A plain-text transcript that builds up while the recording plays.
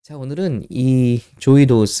자, 오늘은 이 조이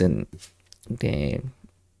도슨, 네,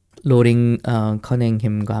 로링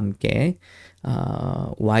커닝햄과 함께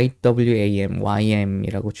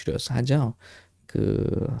YWAM이라고 줄여서 하죠.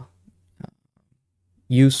 그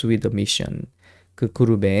Youth with a Mission, 그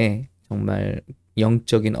그룹의 정말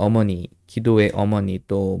영적인 어머니, 기도의 어머니,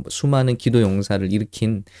 또 수많은 기도 용사를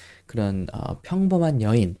일으킨 그런 평범한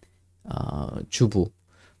여인, 주부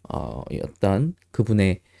였던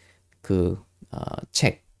그분의 그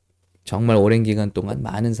책, 정말 오랜 기간 동안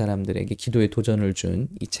많은 사람들에게 기도의 도전을 준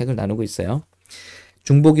이 책을 나누고 있어요.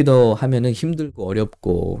 중보기도 하면은 힘들고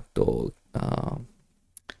어렵고 또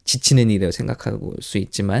지치는 일이라고 생각할 수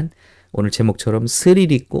있지만 오늘 제목처럼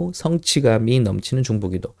스릴 있고 성취감이 넘치는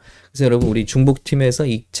중보기도. 그래서 여러분, 우리 중보팀에서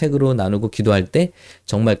이 책으로 나누고 기도할 때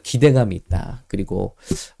정말 기대감이 있다. 그리고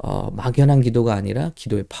막연한 기도가 아니라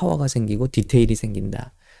기도의 파워가 생기고 디테일이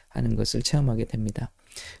생긴다 하는 것을 체험하게 됩니다.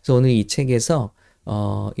 그래서 오늘 이 책에서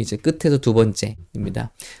이제 끝에서 두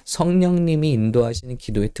번째입니다. 성령님이 인도하시는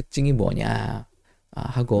기도의 특징이 뭐냐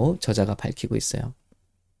하고 저자가 밝히고 있어요.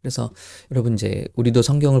 그래서 여러분, 이제 우리도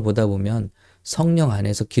성경을 보다 보면 성령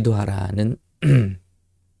안에서 기도하라는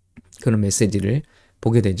그런 메시지를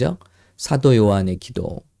보게 되죠. 사도 요한의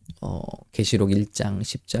기도, 계시록 1장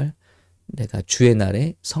 10절, 내가 주의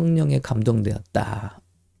날에 성령에 감동되었다.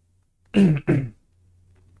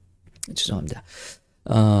 죄송합니다.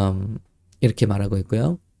 이렇게 말하고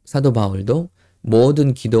있고요. 사도 바울도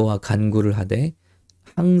모든 기도와 간구를 하되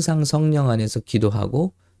항상 성령 안에서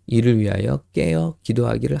기도하고 이를 위하여 깨어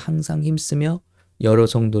기도하기를 항상 힘쓰며 여러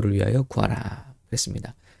성도를 위하여 구하라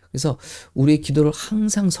그랬습니다. 그래서 우리의 기도를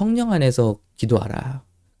항상 성령 안에서 기도하라.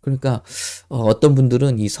 그러니까 어떤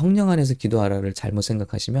분들은 이 성령 안에서 기도하라를 잘못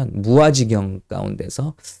생각하시면 무아지경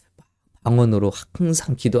가운데서 방언으로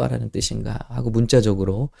항상 기도하라는 뜻인가 하고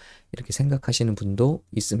문자적으로 이렇게 생각하시는 분도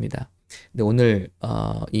있습니다. 근데 오늘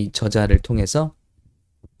이 저자를 통해서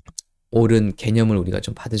옳은 개념을 우리가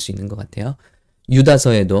좀 받을 수 있는 것 같아요.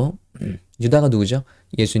 유다서에도 유다가 누구죠?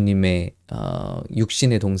 예수님의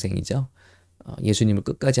육신의 동생이죠. 예수님을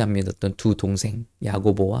끝까지 안 믿었던 두 동생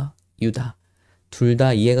야고보와 유다, 둘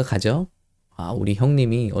다 이해가 가죠. 우리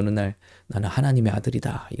형님이 어느 날 나는 하나님의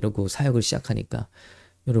아들이다 이러고 사역을 시작하니까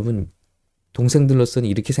여러분, 동생들로서는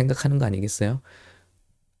이렇게 생각하는 거 아니겠어요?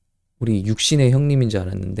 우리 육신의 형님인 줄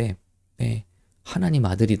알았는데 하나님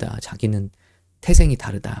아들이다. 자기는 태생이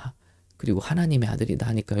다르다. 그리고 하나님의 아들이다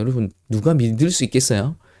하니까 여러분, 누가 믿을 수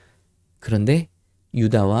있겠어요? 그런데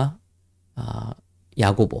유다와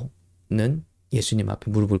야고보는 예수님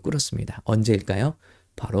앞에 무릎을 꿇었습니다. 언제일까요?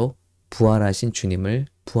 바로 부활하신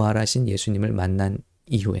예수님을 만난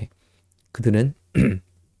이후에 그들은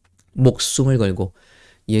목숨을 걸고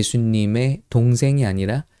예수님의 동생이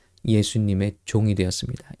아니라 예수님의 종이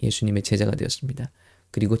되었습니다. 예수님의 제자가 되었습니다.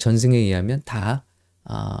 그리고 전승에 의하면 다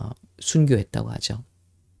순교했다고 하죠.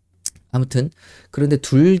 아무튼 그런데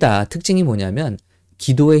둘 다 특징이 뭐냐면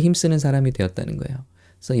기도에 힘쓰는 사람이 되었다는 거예요.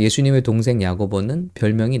 그래서 예수님의 동생 야고보는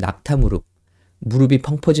별명이 낙타무릎, 무릎이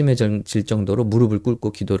펑퍼짐해질 정도로 무릎을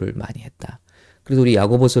꿇고 기도를 많이 했다. 그래서 우리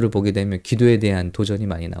야고보서를 보게 되면 기도에 대한 도전이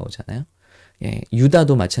많이 나오잖아요.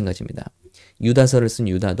 유다도 마찬가지입니다. 유다서를 쓴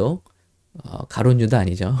유다도 가론 유다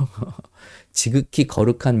아니죠. 지극히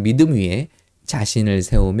거룩한 믿음 위에 자신을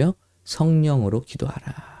세우며 성령으로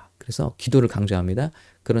기도하라. 그래서 기도를 강조합니다.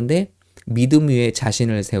 그런데 믿음 위에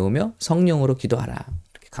자신을 세우며 성령으로 기도하라.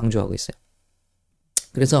 이렇게 강조하고 있어요.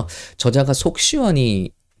 그래서 저자가 속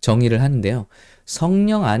시원히 정의를 하는데요.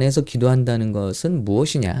 성령 안에서 기도한다는 것은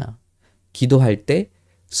무엇이냐? 기도할 때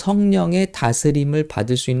성령의 다스림을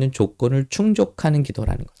받을 수 있는 조건을 충족하는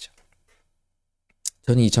기도라는 거죠.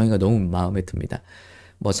 저는 이 정의가 너무 마음에 듭니다.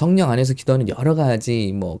 뭐 성령 안에서 기도하는 여러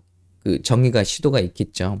가지 그 정의가 시도가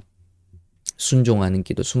있겠죠. 순종하는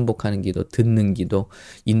기도, 순복하는 기도, 듣는 기도,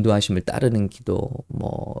 인도하심을 따르는 기도,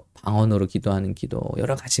 방언으로 기도하는 기도,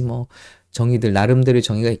 여러 가지 정의들, 나름대로의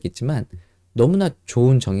정의가 있겠지만 너무나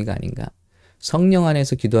좋은 정의가 아닌가. 성령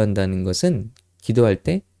안에서 기도한다는 것은 기도할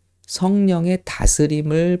때 성령의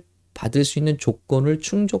다스림을 받을 수 있는 조건을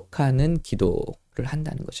충족하는 기도를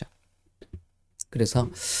한다는 거죠. 그래서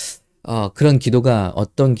그런 기도가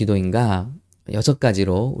어떤 기도인가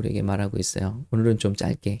 6가지로 우리에게 말하고 있어요. 오늘은 좀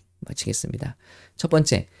짧게 마치겠습니다. 첫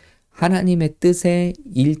번째, 하나님의 뜻에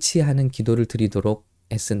일치하는 기도를 드리도록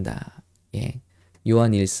애쓴다.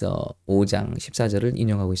 요한 1서 5장 14절을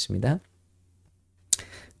인용하고 있습니다.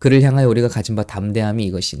 그를 향하여 우리가 가진 바 담대함이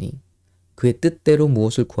이것이니 그의 뜻대로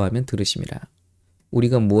무엇을 구하면 들으심이라.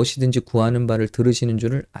 우리가 무엇이든지 구하는 바를 들으시는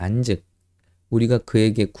줄을 안즉 우리가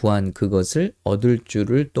그에게 구한 그것을 얻을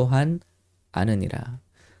줄을 또한 아느니라.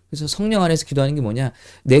 그래서 성령 안에서 기도하는 게 뭐냐?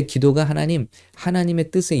 내 기도가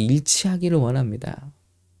하나님의 뜻에 일치하기를 원합니다.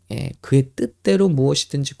 예, 그의 뜻대로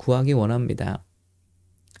무엇이든지 구하기 원합니다.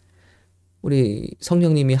 우리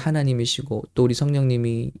성령님이 하나님이시고 또 우리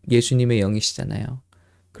성령님이 예수님의 영이시잖아요.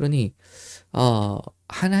 그러니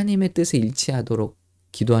하나님의 뜻에 일치하도록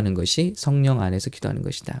기도하는 것이 성령 안에서 기도하는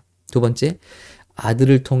것이다. 두 번째,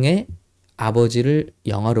 아들을 통해 아버지를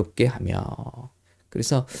영화롭게 하며.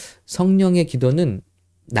 그래서 성령의 기도는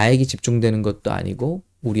나에게 집중되는 것도 아니고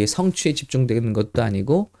우리의 성취에 집중되는 것도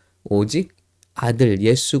아니고 오직 아들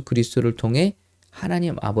예수 그리스도를 통해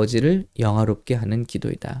하나님 아버지를 영화롭게 하는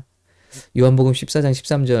기도이다. 요한복음 14장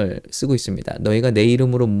 13절 쓰고 있습니다. 너희가 내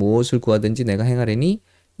이름으로 무엇을 구하든지 내가 행하리니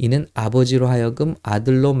이는 아버지로 하여금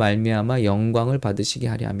아들로 말미암아 영광을 받으시게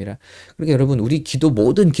하려 함이라. 그러니까 여러분, 우리 기도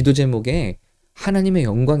모든 기도 제목에 하나님의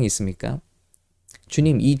영광이 있습니까?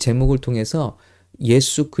 주님, 이 제목을 통해서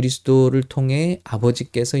예수 그리스도를 통해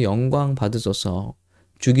아버지께서 영광 받으소서.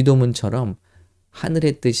 주기도문처럼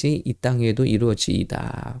하늘의 뜻이 이 땅 위에도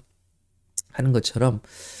이루어지이다 하는 것처럼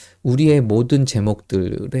우리의 모든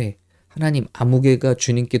제목들에 하나님, 아무개가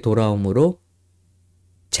주님께 돌아오므로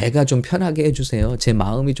제가 좀 편하게 해주세요. 제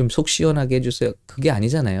마음이 좀 속 시원하게 해주세요. 그게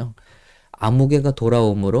아니잖아요. 아무개가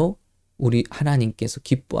돌아오므로 우리 하나님께서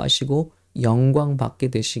기뻐하시고 영광 받게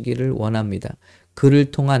되시기를 원합니다.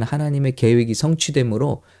 그를 통한 하나님의 계획이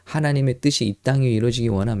성취되므로 하나님의 뜻이 이 땅에 이루어지기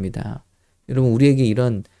원합니다. 여러분, 우리에게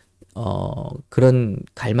이런 그런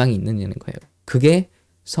갈망이 있느냐는 거예요. 그게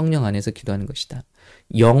성령 안에서 기도하는 것이다.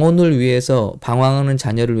 영혼을 위해서 방황하는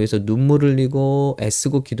자녀를 위해서 눈물을 흘리고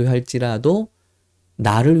애쓰고 기도할지라도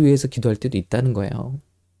나를 위해서 기도할 때도 있다는 거예요.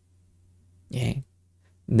 예,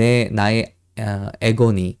 나의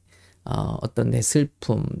애고니, 어떤 내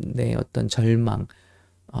슬픔, 내 어떤 절망,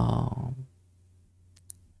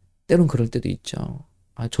 때론 그럴 때도 있죠.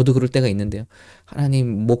 저도 그럴 때가 있는데요. 하나님,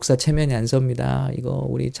 목사 체면이 안 섭니다. 이거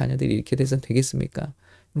우리 자녀들이 이렇게 돼서 되겠습니까?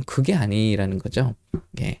 그게 아니라는 거죠.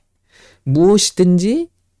 예. 무엇이든지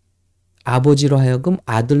아버지로 하여금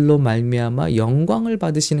아들로 말미암아 영광을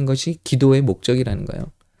받으시는 것이 기도의 목적이라는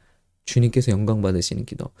거예요. 주님께서 영광 받으시는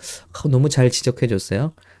기도. 너무 잘 지적해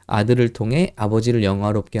줬어요. 아들을 통해 아버지를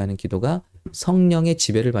영화롭게 하는 기도가 성령의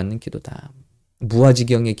지배를 받는 기도다.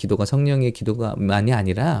 무아지경의 기도가 성령의 기도가만이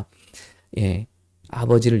아니라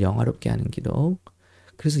아버지를 영화롭게 하는 기도.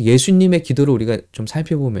 그래서 예수님의 기도를 우리가 좀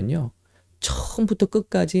살펴보면요. 처음부터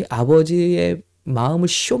끝까지 아버지의 마음을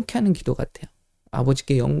시원케 하는 기도 같아요.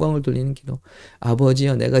 아버지께 영광을 돌리는 기도.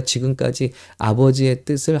 아버지여, 내가 지금까지 아버지의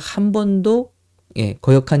뜻을 한 번도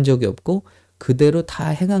거역한 적이 없고 그대로 다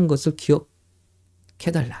행한 것을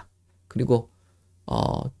기억해달라. 그리고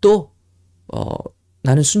또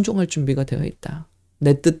나는 순종할 준비가 되어 있다.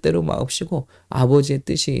 내 뜻대로 마옵시고 아버지의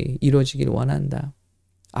뜻이 이루어지기를 원한다.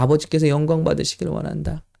 아버지께서 영광 받으시기를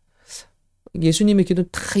원한다. 예수님의 기도는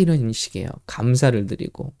다 이런 식이에요. 감사를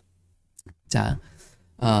드리고. 자,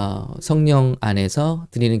 성령 안에서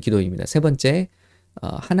드리는 기도입니다. 세 번째,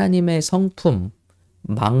 하나님의 성품,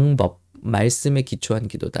 방법, 말씀에 기초한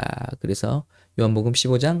기도다. 그래서 요한복음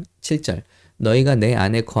 15장 7절, 너희가 내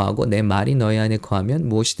안에 거하고 내 말이 너희 안에 거하면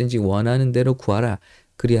무엇이든지 원하는 대로 구하라.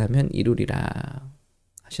 그리하면 이루리라.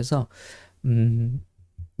 하셔서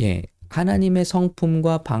하나님의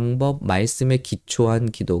성품과 방법, 말씀에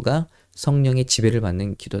기초한 기도가 성령의 지배를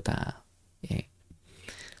받는 기도다.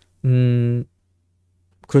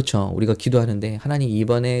 그렇죠. 우리가 기도하는데 하나님,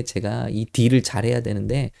 이번에 제가 이 딜을 잘해야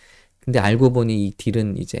되는데 근데 알고 보니 이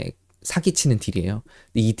딜은 이제 사기치는 딜이에요.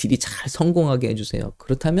 이 딜이 잘 성공하게 해주세요.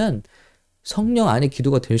 그렇다면 성령 안에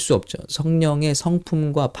기도가 될 수 없죠. 성령의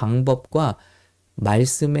성품과 방법과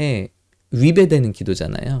말씀에 위배되는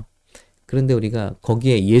기도잖아요. 그런데 우리가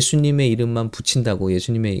거기에 예수님의 이름만 붙인다고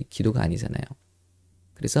예수님의 기도가 아니잖아요.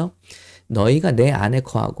 그래서 너희가 내 안에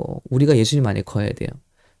거하고 우리가 예수님 안에 거해야 돼요.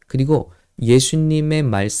 그리고 예수님의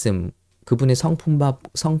말씀, 그분의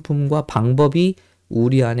성품과 방법이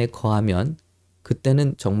우리 안에 거하면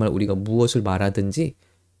그때는 정말 우리가 무엇을 말하든지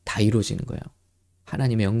다 이루어지는 거예요.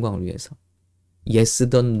 하나님의 영광을 위해서.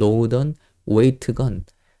 예스든 노든 웨이트건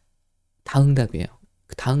다 응답이에요.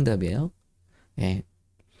 다 응답이에요. 예.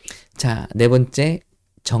 자, 네 번째,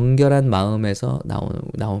 정결한 마음에서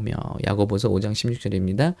나오며 야고보서 5장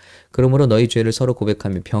 16절입니다. 그러므로 너희 죄를 서로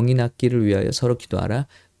고백하며 병이 낫기를 위하여 서로 기도하라.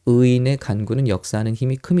 의인의 간구는 역사하는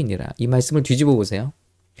힘이 큼이니라. 이 말씀을 뒤집어 보세요.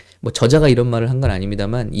 저자가 이런 말을 한 건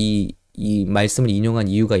아닙니다만 이 말씀을 인용한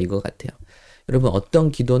이유가 이거 같아요. 여러분,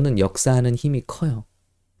 어떤 기도는 역사하는 힘이 커요.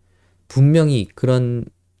 분명히 그런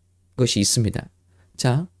것이 있습니다.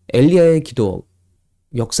 자, 엘리야의 기도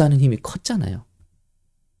역사하는 힘이 컸잖아요.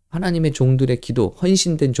 하나님의 종들의 기도,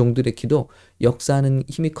 헌신된 종들의 기도 역사하는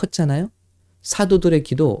힘이 컸잖아요. 사도들의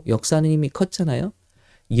기도 역사하는 힘이 컸잖아요.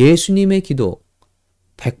 예수님의 기도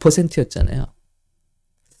 100%였잖아요.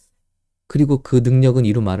 그리고 그 능력은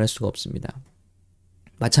이루 말할 수가 없습니다.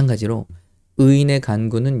 마찬가지로 의인의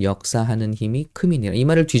간구는 역사하는 힘이 큼이니라. 이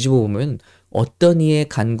말을 뒤집어 보면 어떤 이의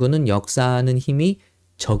간구는 역사하는 힘이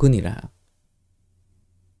적으니라.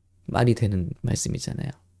 말이 되는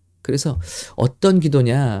말씀이잖아요. 그래서 어떤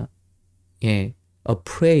기도냐? 예, a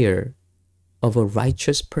prayer of a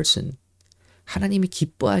righteous person. 하나님이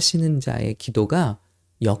기뻐하시는 자의 기도가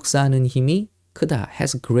역사하는 힘이 크다.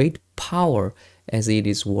 has great power as it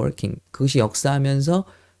is working. 그것이 역사하면서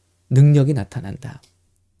능력이 나타난다.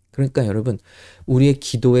 그러니까 여러분, 우리의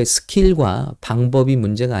기도의 스킬과 방법이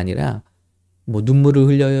문제가 아니라 뭐 눈물을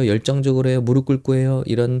흘려요, 열정적으로 해요, 무릎 꿇고 해요,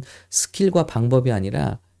 이런 스킬과 방법이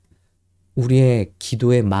아니라 우리의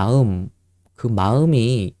기도의 마음, 그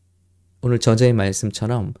마음이 오늘 저자의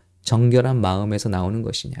말씀처럼 정결한 마음에서 나오는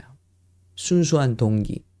것이냐, 순수한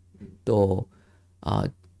동기, 또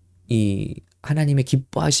이 하나님의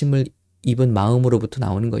기뻐하심을 입은 마음으로부터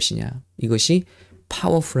나오는 것이냐, 이것이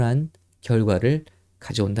파워풀한 결과를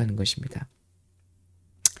가져온다는 것입니다.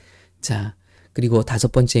 자, 그리고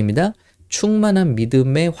 5번째입니다. 충만한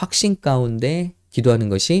믿음의 확신 가운데 기도하는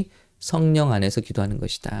것이 성령 안에서 기도하는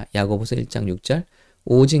것이다. 야고보서 1장 6절.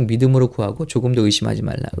 오직 믿음으로 구하고 조금도 의심하지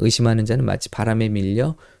말라. 의심하는 자는 마치 바람에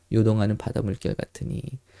밀려 요동하는 바닷물결 같으니.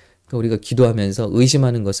 그러니까 우리가 기도하면서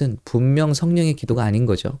의심하는 것은 분명 성령의 기도가 아닌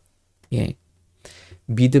거죠. 예.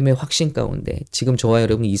 믿음의 확신 가운데 지금 저와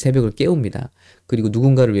여러분이 이 새벽을 깨웁니다. 그리고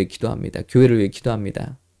누군가를 위해 기도합니다. 교회를 위해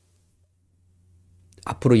기도합니다.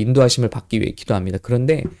 앞으로 인도하심을 받기 위해 기도합니다.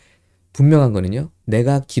 그런데 분명한 거는요.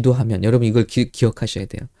 내가 기도하면, 여러분 이걸 기억하셔야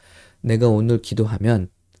돼요. 내가 오늘 기도하면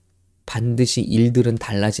반드시 일들은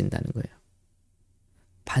달라진다는 거예요.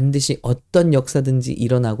 반드시 어떤 역사든지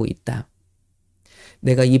일어나고 있다.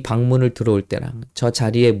 내가 이 방문을 들어올 때랑 저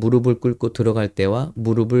자리에 무릎을 꿇고 들어갈 때와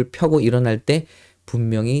무릎을 펴고 일어날 때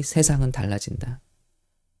분명히 세상은 달라진다.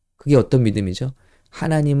 그게 어떤 믿음이죠?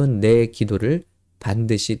 하나님은 내 기도를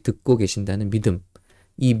반드시 듣고 계신다는 믿음.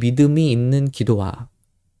 이 믿음이 있는 기도와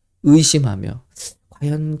의심하며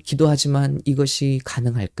과연 기도하지만 이것이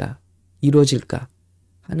가능할까? 이루어질까?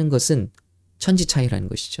 하는 것은 천지 차이라는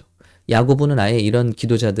것이죠. 야고보는 아예 이런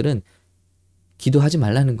기도자들은 기도하지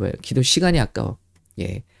말라는 거예요. 기도 시간이 아까워.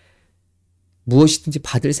 예. 무엇이든지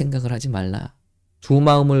받을 생각을 하지 말라. 두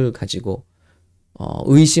마음을 가지고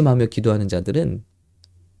의심하며 기도하는 자들은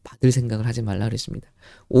받을 생각을 하지 말라 그랬습니다.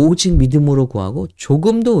 오직 믿음으로 구하고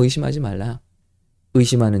조금도 의심하지 말라.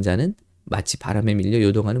 의심하는 자는 마치 바람에 밀려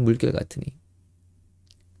요동하는 물결 같으니.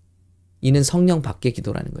 이는 성령 밖의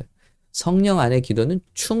기도라는 거예요. 성령 안의 기도는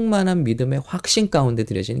충만한 믿음의 확신 가운데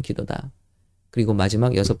드려지는 기도다. 그리고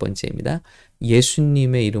마지막 6번째입니다.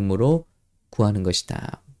 예수님의 이름으로 구하는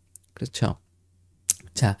것이다. 그렇죠?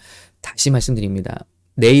 자, 다시 말씀드립니다.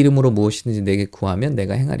 내 이름으로 무엇이든지 내게 구하면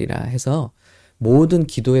내가 행하리라 해서 모든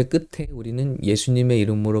기도의 끝에 우리는 예수님의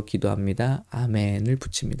이름으로 기도합니다. 아멘을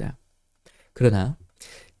붙입니다. 그러나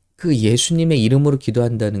그 예수님의 이름으로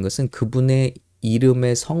기도한다는 것은 그분의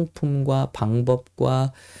이름의 성품과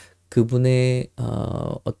방법과 그분의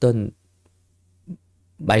어떤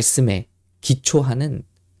말씀에 기초하는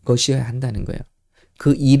것이어야 한다는 거예요.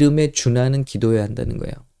 그 이름에 준하는 기도여야 한다는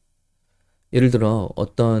거예요. 예를 들어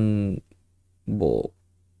어떤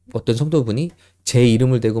성도분이 제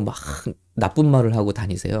이름을 대고 막 나쁜 말을 하고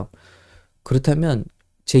다니세요. 그렇다면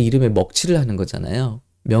제 이름에 먹칠을 하는 거잖아요.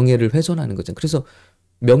 명예를 훼손하는 거잖아요. 그래서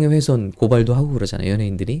명예훼손 고발도 하고 그러잖아요.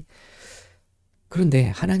 연예인들이. 그런데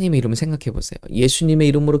하나님의 이름을 생각해 보세요. 예수님의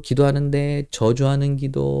이름으로 기도하는데 저주하는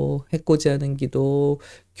기도, 해코지하는 기도,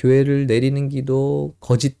 교회를 내리는 기도,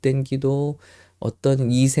 거짓된 기도,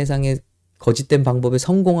 어떤 이 세상의 거짓된 방법에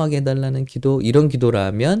성공하게 해달라는 기도, 이런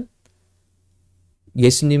기도라면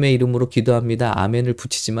예수님의 이름으로 기도합니다. 아멘을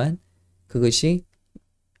붙이지만 그것이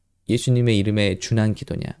예수님의 이름에 준한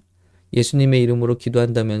기도냐? 예수님의 이름으로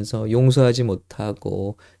기도한다면서 용서하지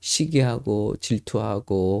못하고 시기하고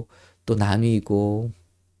질투하고 또 나뉘고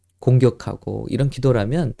공격하고 이런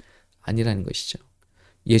기도라면 아니라는 것이죠.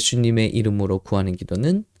 예수님의 이름으로 구하는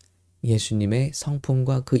기도는 예수님의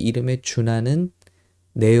성품과 그 이름에 준하는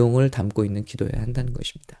내용을 담고 있는 기도여야 한다는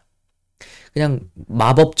것입니다. 그냥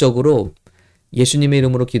마법적으로 예수님의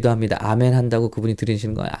이름으로 기도합니다. 아멘 한다고 그분이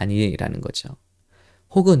들으시는 건 아니라는 거죠.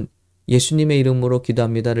 혹은 예수님의 이름으로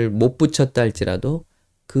기도합니다를 못 붙였다 할지라도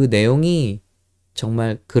그 내용이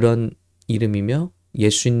정말 그런 이름이며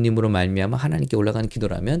예수님으로 말미암아 하나님께 올라가는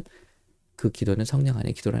기도라면 그 기도는 성령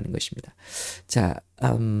안의 기도라는 것입니다. 자,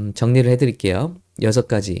 정리를 해드릴게요.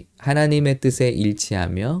 6가지. 하나님의 뜻에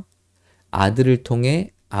일치하며 아들을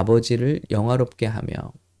통해 아버지를 영화롭게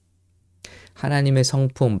하며 하나님의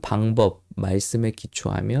성품, 방법, 말씀에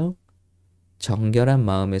기초하며 정결한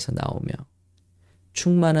마음에서 나오며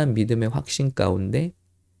충만한 믿음의 확신 가운데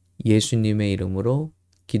예수님의 이름으로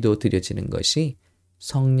기도 드려지는 것이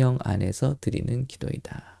성령 안에서 드리는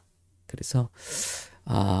기도이다. 그래서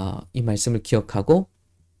이 말씀을 기억하고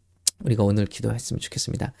우리가 오늘 기도했으면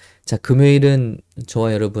좋겠습니다. 자, 금요일은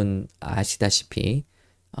저와 여러분 아시다시피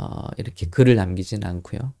이렇게 글을 남기진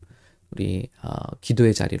않고요. 우리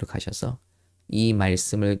기도의 자리로 가셔서 이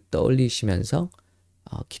말씀을 떠올리시면서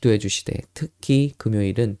기도해 주시되, 특히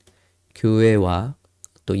금요일은 교회와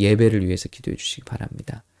또 예배를 위해서 기도해 주시기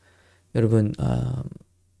바랍니다. 여러분,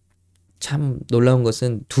 참 놀라운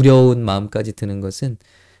것은, 두려운 마음까지 드는 것은,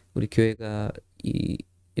 우리 교회가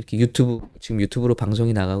이렇게 지금 유튜브로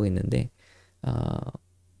방송이 나가고 있는데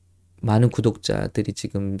많은 구독자들이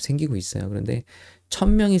지금 생기고 있어요. 그런데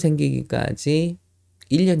 1000명이 생기기까지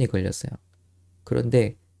 1년이 걸렸어요.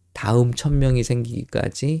 그런데 다음 1000명이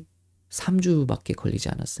생기기까지 3주밖에 걸리지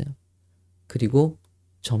않았어요. 그리고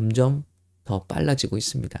점점 더 빨라지고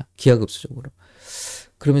있습니다. 기하급수적으로.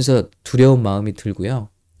 그러면서 두려운 마음이 들고요.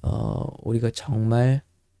 우리가 정말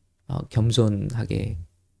겸손하게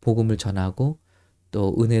복음을 전하고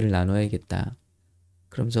또 은혜를 나눠야겠다.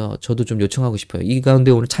 그러면서 저도 좀 요청하고 싶어요. 이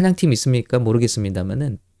가운데 오늘 찬양팀 있습니까?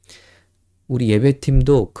 모르겠습니다만은 우리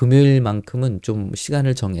예배팀도 금요일만큼은 좀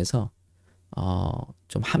시간을 정해서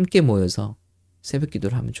좀 함께 모여서 새벽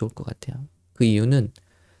기도를 하면 좋을 것 같아요. 그 이유는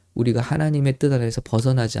우리가 하나님의 뜻 안에서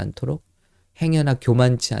벗어나지 않도록, 행여나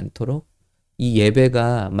교만치 않도록, 이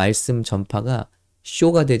예배가, 말씀 전파가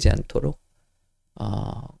쇼가 되지 않도록,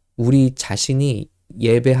 우리 자신이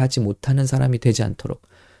예배하지 못하는 사람이 되지 않도록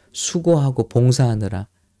수고하고 봉사하느라,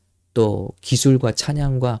 또 기술과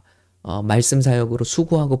찬양과 말씀 사역으로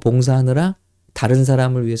수고하고 봉사하느라, 다른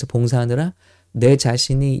사람을 위해서 봉사하느라 내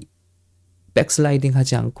자신이 백슬라이딩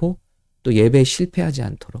하지 않고 또 예배에 실패하지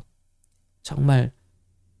않도록 정말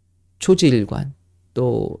초지일관,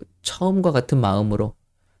 또 처음과 같은 마음으로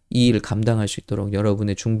이 일을 감당할 수 있도록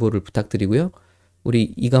여러분의 중보를 부탁드리고요.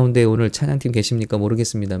 우리 이 가운데 오늘 찬양팀 계십니까?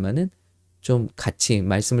 모르겠습니다만은 좀 같이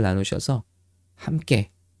말씀을 나누셔서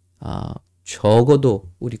함께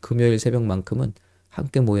적어도 우리 금요일 새벽만큼은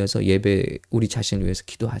함께 모여서 예배, 우리 자신을 위해서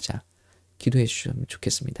기도하자. 기도해 주시면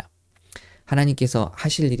좋겠습니다. 하나님께서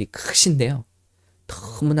하실 일이 크신데요.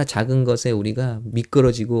 너무나 작은 것에 우리가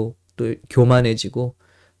미끄러지고 또 교만해지고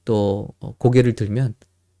또 고개를 들면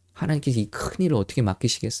하나님께서 이 큰 일을 어떻게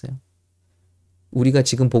맡기시겠어요? 우리가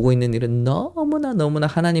지금 보고 있는 일은 너무나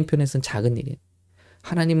하나님 편에서는 작은 일이에요.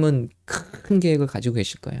 하나님은 큰 계획을 가지고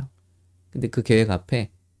계실 거예요. 근데 그 계획 앞에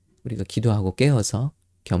우리가 기도하고 깨어서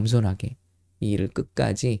겸손하게 이 일을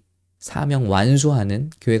끝까지 사명 완수하는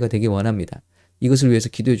교회가 되기 원합니다. 이것을 위해서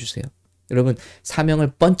기도해 주세요. 여러분,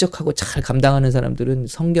 사명을 번쩍하고 잘 감당하는 사람들은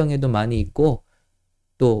성경에도 많이 있고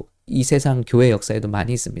또 이 세상 교회 역사에도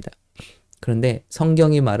많이 있습니다. 그런데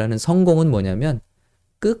성경이 말하는 성공은 뭐냐면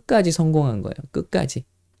끝까지 성공한 거예요. 끝까지.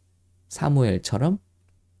 사무엘처럼,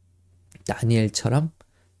 다니엘처럼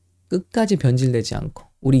끝까지 변질되지 않고,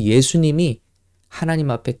 우리 예수님이 하나님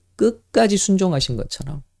앞에 끝까지 순종하신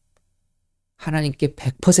것처럼, 하나님께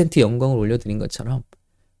 100% 영광을 올려드린 것처럼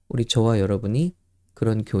우리 저와 여러분이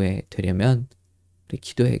그런 교회 되려면 우리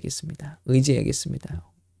기도해야겠습니다. 의지해야겠습니다.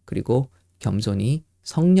 그리고 겸손히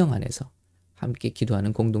성령 안에서 함께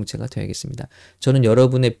기도하는 공동체가 되어야겠습니다. 저는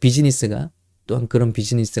여러분의 비즈니스가 또한 그런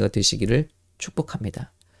비즈니스가 되시기를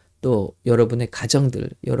축복합니다. 또 여러분의 가정들,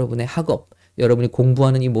 여러분의 학업, 여러분이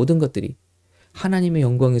공부하는 이 모든 것들이 하나님의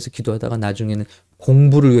영광에서 기도하다가 나중에는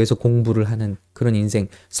공부를 위해서 공부를 하는 그런 인생,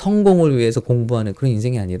 성공을 위해서 공부하는 그런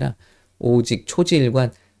인생이 아니라 오직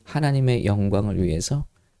초지일관 하나님의 영광을 위해서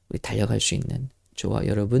우리 달려갈 수 있는 저와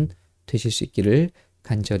여러분 되실 수 있기를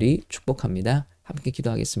간절히 축복합니다. 함께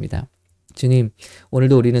기도하겠습니다. 주님,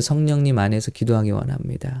 오늘도 우리는 성령님 안에서 기도하기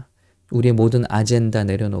원합니다. 우리의 모든 아젠다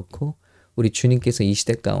내려놓고 우리 주님께서 이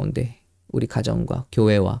시대 가운데 우리 가정과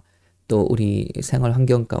교회와 또 우리 생활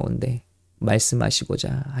환경 가운데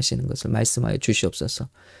말씀하시고자 하시는 것을 말씀하여 주시옵소서.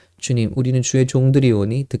 주님, 우리는 주의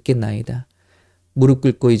종들이오니 듣겠나이다. 무릎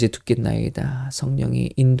꿇고 이제 듣겠나이다.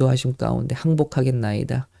 성령이 인도하심 가운데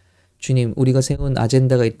항복하겠나이다. 주님, 우리가 세운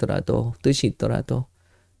아젠다가 있더라도, 뜻이 있더라도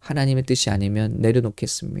하나님의 뜻이 아니면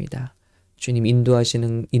내려놓겠습니다. 주님,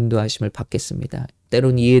 인도하심을 받겠습니다.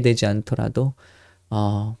 때론 이해되지 않더라도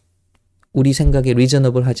우리 생각에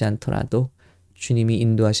리저너블 하지 않더라도 주님이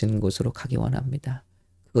인도하시는 곳으로 가기 원합니다.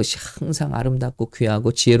 그것이 항상 아름답고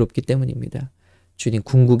귀하고 지혜롭기 때문입니다. 주님,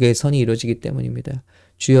 궁극의 선이 이루어지기 때문입니다.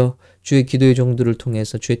 주여, 주의 기도의 종들을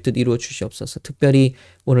통해서 주의 뜻 이루어 주시옵소서. 특별히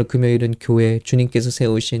오늘 금요일은 교회, 주님께서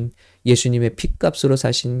세우신 예수님의 핏값으로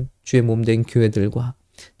사신 주의 몸된 교회들과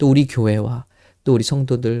또 우리 교회와 또 우리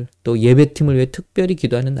성도들, 또 예배팀을 위해 특별히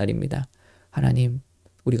기도하는 날입니다. 하나님,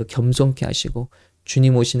 우리가 겸손케 하시고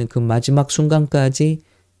주님 오시는 그 마지막 순간까지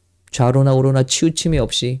좌로나 우로나 치우침이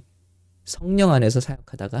없이 성령 안에서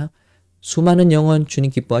사역하다가 수많은 영혼, 주님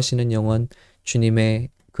기뻐하시는 영혼, 주님의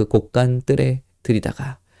그 곳간 뜰에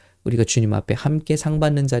들이다가 우리가 주님 앞에 함께 상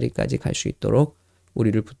받는 자리까지 갈 수 있도록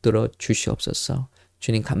우리를 붙들어 주시옵소서.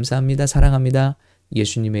 주님 감사합니다. 사랑합니다.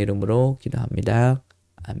 예수님의 이름으로 기도합니다.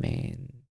 아멘.